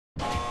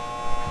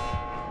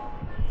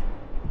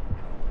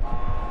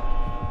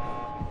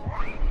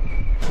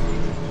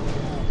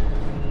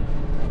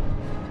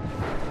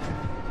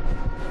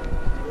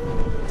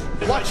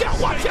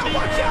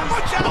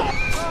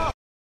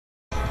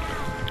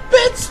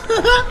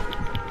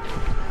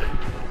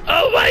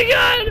Oh my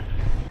god!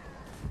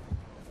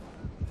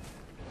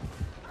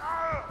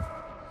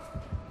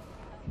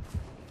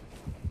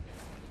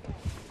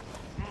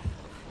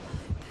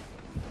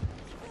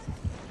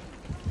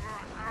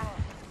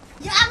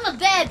 Yeah, I'm a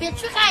bad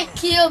bitch. You can't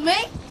kill me.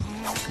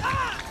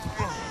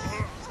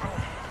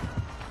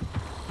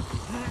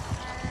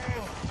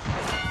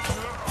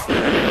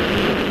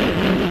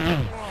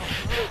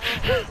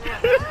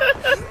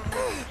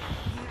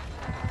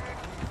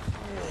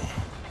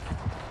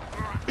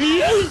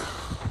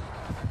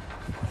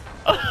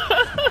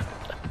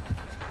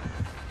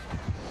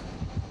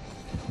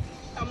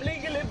 I'm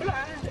legally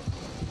blind.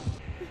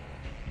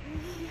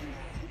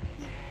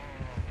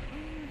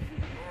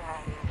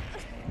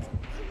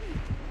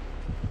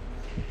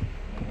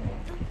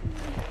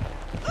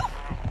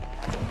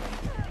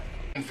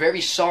 I'm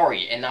very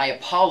sorry, and I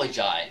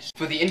apologize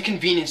for the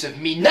inconvenience of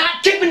me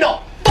not keeping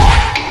up.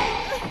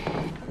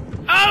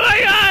 Oh my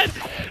god!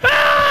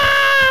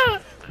 Ah!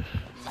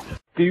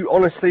 Do you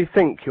honestly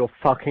think you're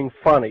fucking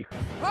funny?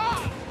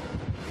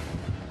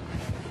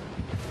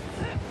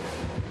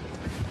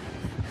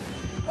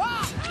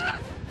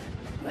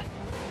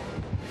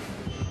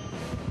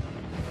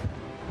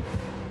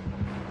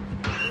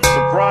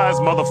 Surprise,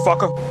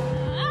 motherfucker!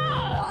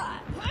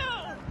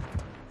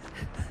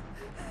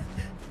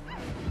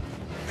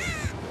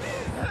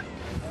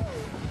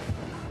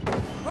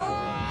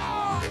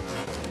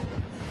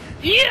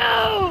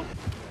 Yo!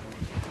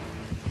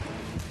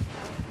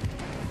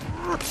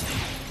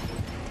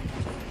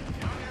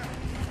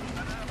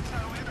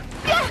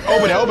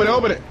 Open it, open it,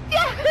 open it!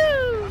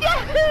 Yahoo!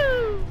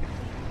 Yahoo!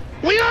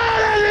 We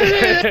are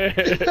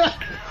it!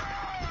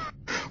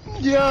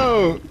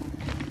 Yo!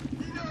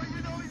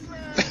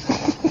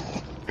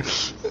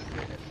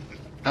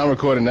 I'm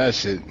recording that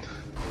shit.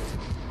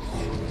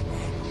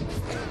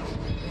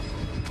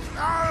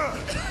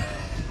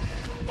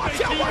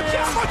 Watch out, watch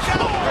out, watch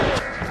out!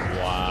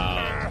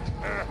 Wow.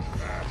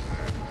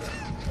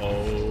 Oh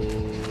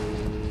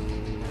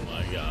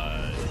my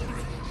god.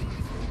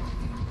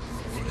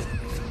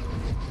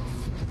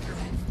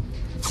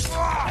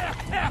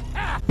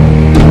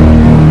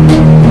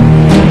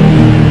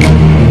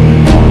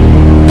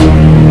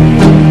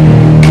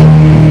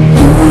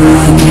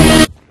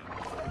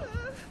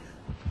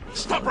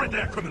 Stop right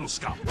there, criminal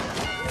scum!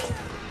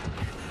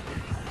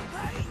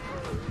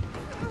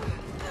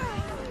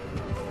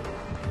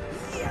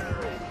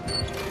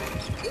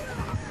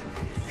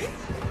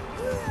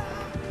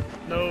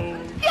 No.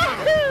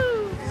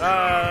 Yahoo!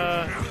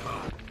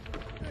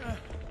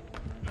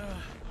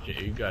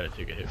 Jay, you gotta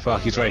take a hit.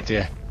 Fuck, he's right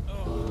there.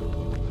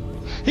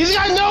 He's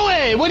got no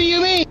way! What do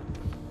you mean?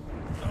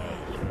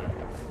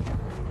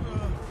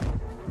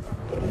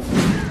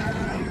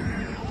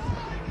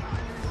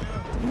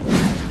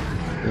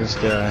 This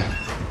guy.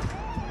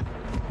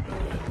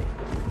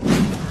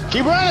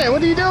 Keep running!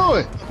 What are you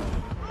doing?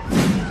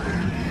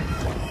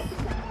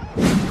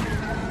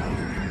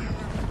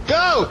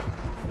 Go!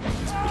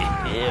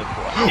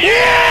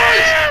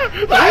 Yeah!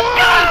 Let's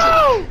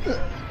go!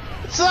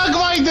 Suck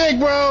my dick,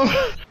 bro!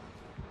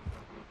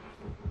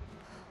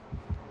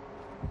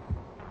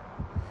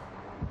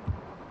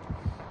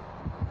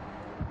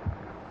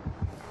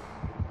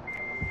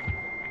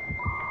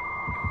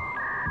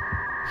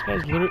 This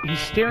guy's literally, he's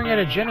staring at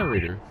a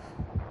generator.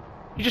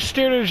 He just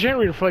stared at a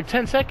generator for like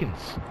 10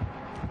 seconds.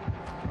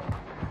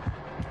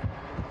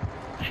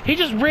 He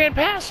just ran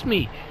past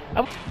me.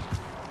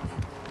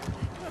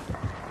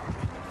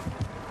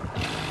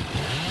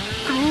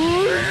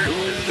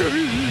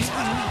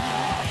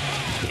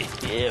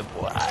 Yeah,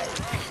 boy.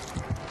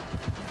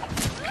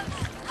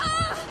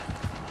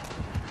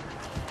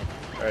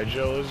 Alright,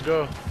 Joe, let's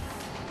go.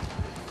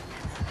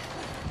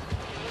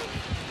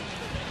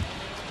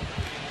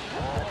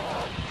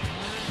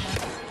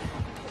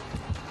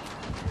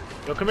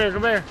 Yo, come here,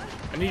 come here.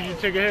 I need you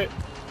to take a hit.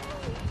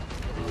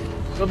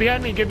 Go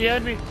behind me, get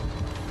behind me.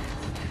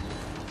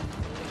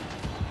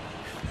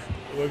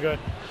 Oh my god.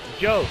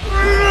 Joe!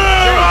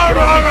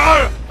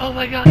 Oh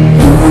my god!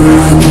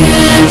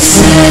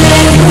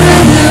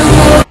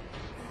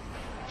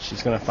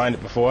 She's gonna find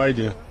it before I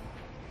do.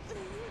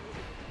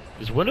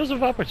 Is Windows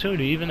of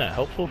Opportunity even that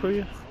helpful for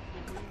you?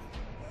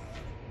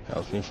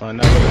 Helps me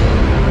find out.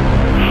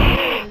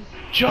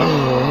 Joe!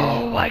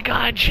 Oh my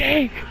god,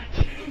 Jake!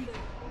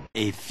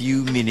 A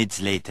few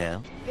minutes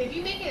later. If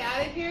you make it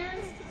out of here,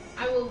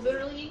 I will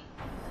literally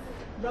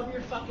rub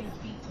your fucking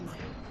feet tonight.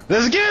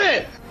 Let's get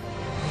it!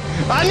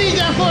 I need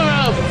that foot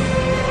rub!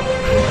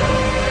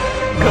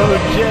 Go,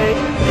 Jake!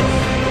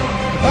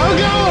 I'm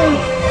going!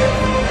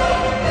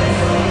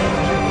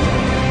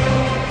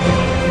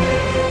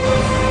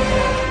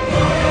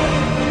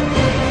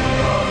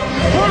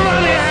 Put it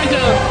on the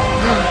ankle!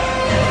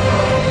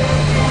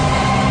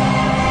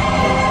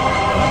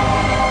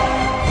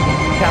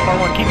 Tap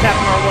R1, keep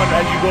tapping R1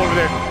 as you go over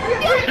there.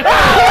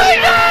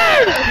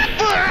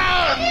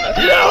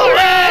 No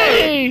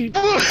way!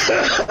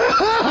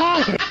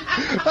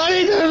 I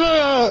need that foot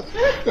rub!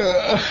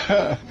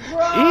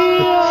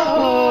 Ew!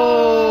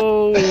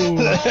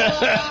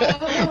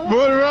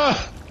 Fourth round.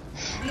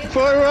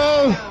 Fourth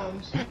round.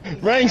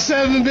 Rank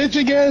 7, bitch,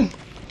 again.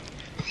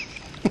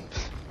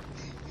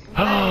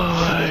 Oh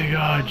my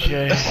god,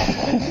 Jay.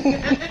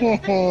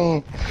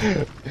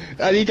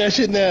 I need that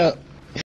shit now.